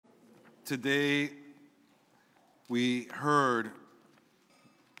Today, we heard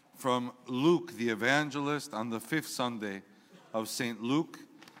from Luke the evangelist on the fifth Sunday of St. Luke,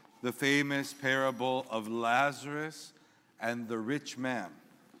 the famous parable of Lazarus and the rich man.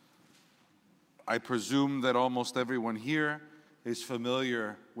 I presume that almost everyone here is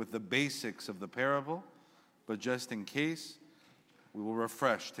familiar with the basics of the parable, but just in case, we will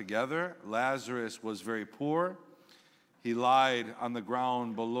refresh together. Lazarus was very poor. He lied on the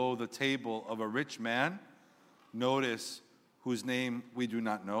ground below the table of a rich man, notice whose name we do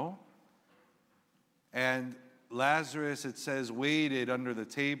not know. And Lazarus, it says, waited under the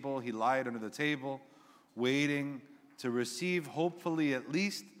table. He lied under the table, waiting to receive, hopefully, at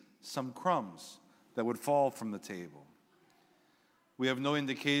least some crumbs that would fall from the table. We have no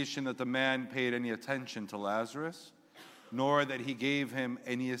indication that the man paid any attention to Lazarus, nor that he gave him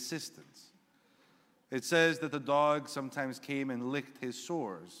any assistance. It says that the dog sometimes came and licked his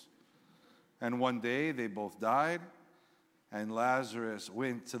sores. And one day they both died, and Lazarus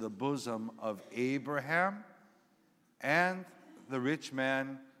went to the bosom of Abraham, and the rich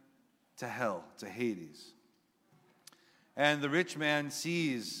man to hell, to Hades. And the rich man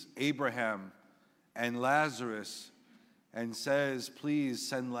sees Abraham and Lazarus and says, please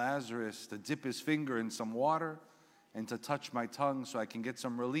send Lazarus to dip his finger in some water and to touch my tongue so I can get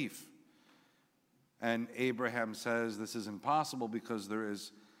some relief. And Abraham says, this is impossible because there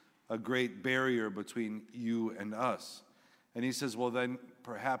is a great barrier between you and us. And he says, well, then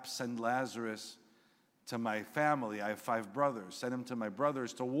perhaps send Lazarus to my family. I have 5 brothers. Send him to my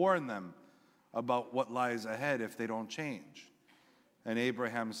brothers to warn them about what lies ahead if they don't change. And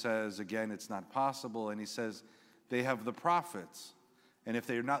Abraham says, again, it's not possible. And he says, they have the prophets. And if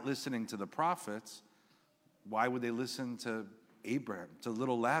they're not listening to the prophets, why would they listen to Abraham, to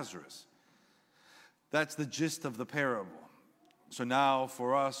little Lazarus? That's the gist of the parable. So now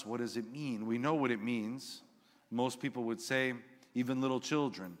for us, what does it mean? We know what it means. Most people would say, even little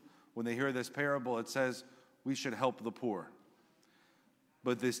children, when they hear this parable, it says, we should help the poor.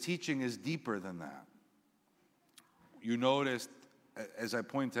 But this teaching is deeper than that. You noticed, as I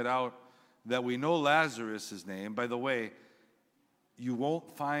pointed out, that we know Lazarus' name. By the way, you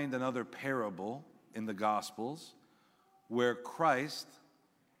won't find another parable in the Gospels where Christ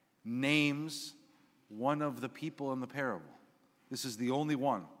names one of the people in the parable. This is the only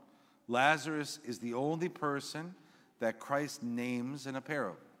one. Lazarus is the only person that Christ names in a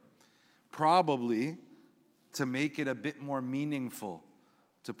parable. Probably to make it a bit more meaningful,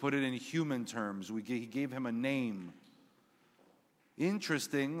 to put it in human terms, he gave him a name.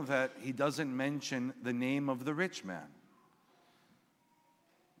 Interesting that he doesn't mention the name of the rich man.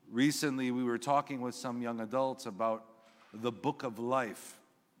 Recently, we were talking with some young adults about the book of life.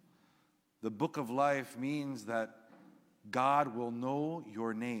 The book of life means that God will know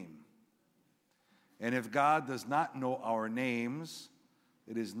your name. And if God does not know our names,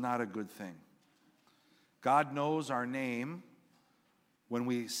 it is not a good thing. God knows our name when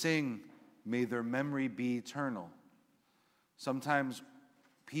we sing, may their memory be eternal. Sometimes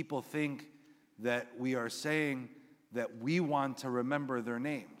people think that we are saying that we want to remember their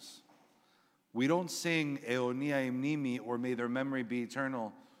names. We don't sing Eonia Imnimi or may their memory be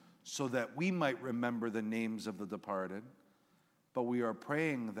eternal so that we might remember the names of the departed, but we are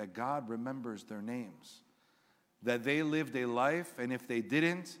praying that God remembers their names, that they lived a life, and if they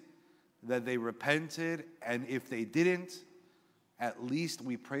didn't, that they repented, and if they didn't, at least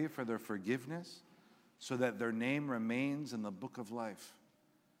we pray for their forgiveness so that their name remains in the book of life.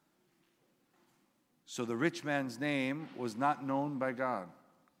 So the rich man's name was not known by God.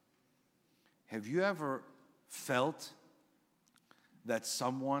 Have you ever felt that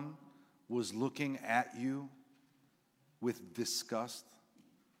someone was looking at you with disgust?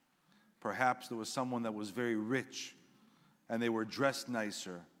 Perhaps there was someone that was very rich and they were dressed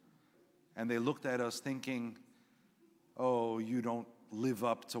nicer and they looked at us thinking, oh, you don't live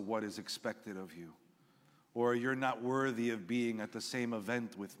up to what is expected of you, or you're not worthy of being at the same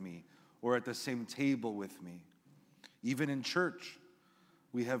event with me or at the same table with me. Even in church,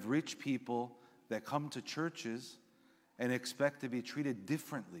 we have rich people that come to churches and expect to be treated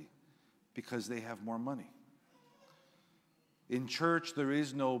differently because they have more money. In church, there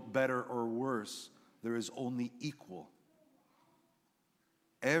is no better or worse. There is only equal.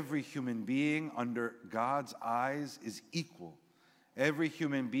 Every human being under God's eyes is equal. Every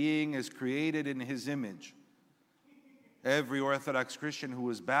human being is created in His image. Every Orthodox Christian who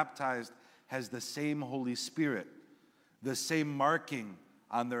was baptized has the same Holy Spirit, the same marking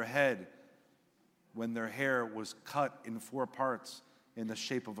on their head when their hair was cut in 4 parts in the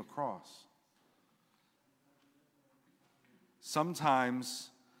shape of a cross. Sometimes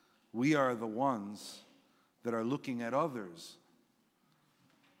we are the ones that are looking at others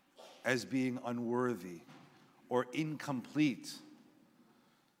as being unworthy or incomplete.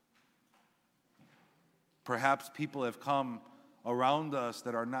 Perhaps people have come around us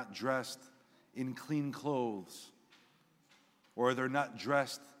that are not dressed in clean clothes, or they're not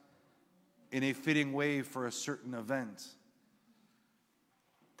dressed in a fitting way for a certain event.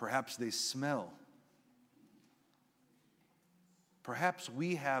 Perhaps they smell. Perhaps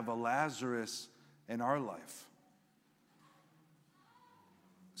we have a Lazarus in our life.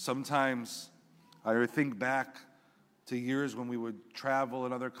 Sometimes I think back to years when we would travel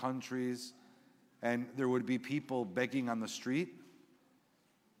in other countries and there would be people begging on the street.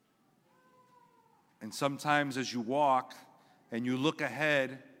 And sometimes as you walk and you look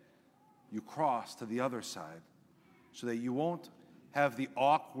ahead, you cross to the other side so that you won't have the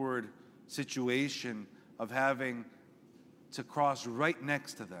awkward situation of having to cross right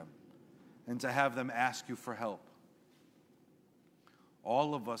next to them and to have them ask you for help.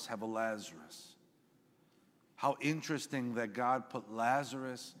 All of us have a Lazarus. How interesting that God put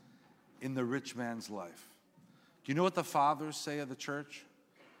Lazarus in the rich man's life. Do you know what the fathers say of the church?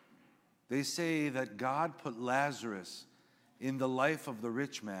 They say that God put Lazarus in the life of the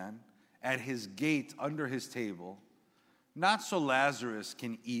rich man at his gate under his table, not so Lazarus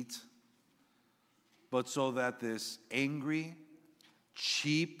can eat, but so that this angry,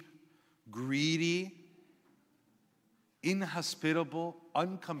 cheap, greedy, inhospitable,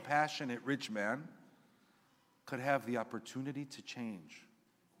 uncompassionate rich man could have the opportunity to change.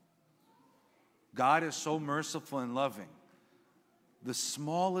 God is so merciful and loving. The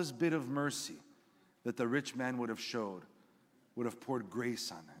smallest bit of mercy that the rich man would have showed would have poured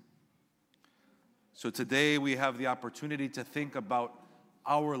grace on him. So today we have the opportunity to think about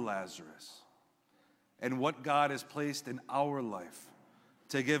our Lazarus and what God has placed in our life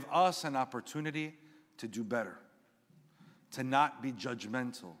to give us an opportunity to do better, to not be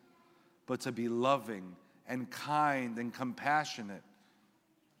judgmental, but to be loving and kind and compassionate,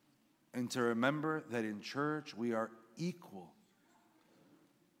 and to remember that in church we are equal.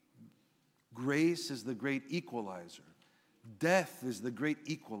 Grace is the great equalizer. Death is the great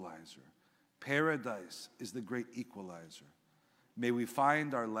equalizer. Paradise is the great equalizer. May we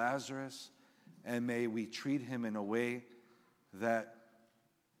find our Lazarus, and may we treat him in a way that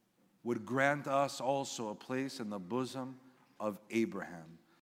would grant us also a place in the bosom of Abraham.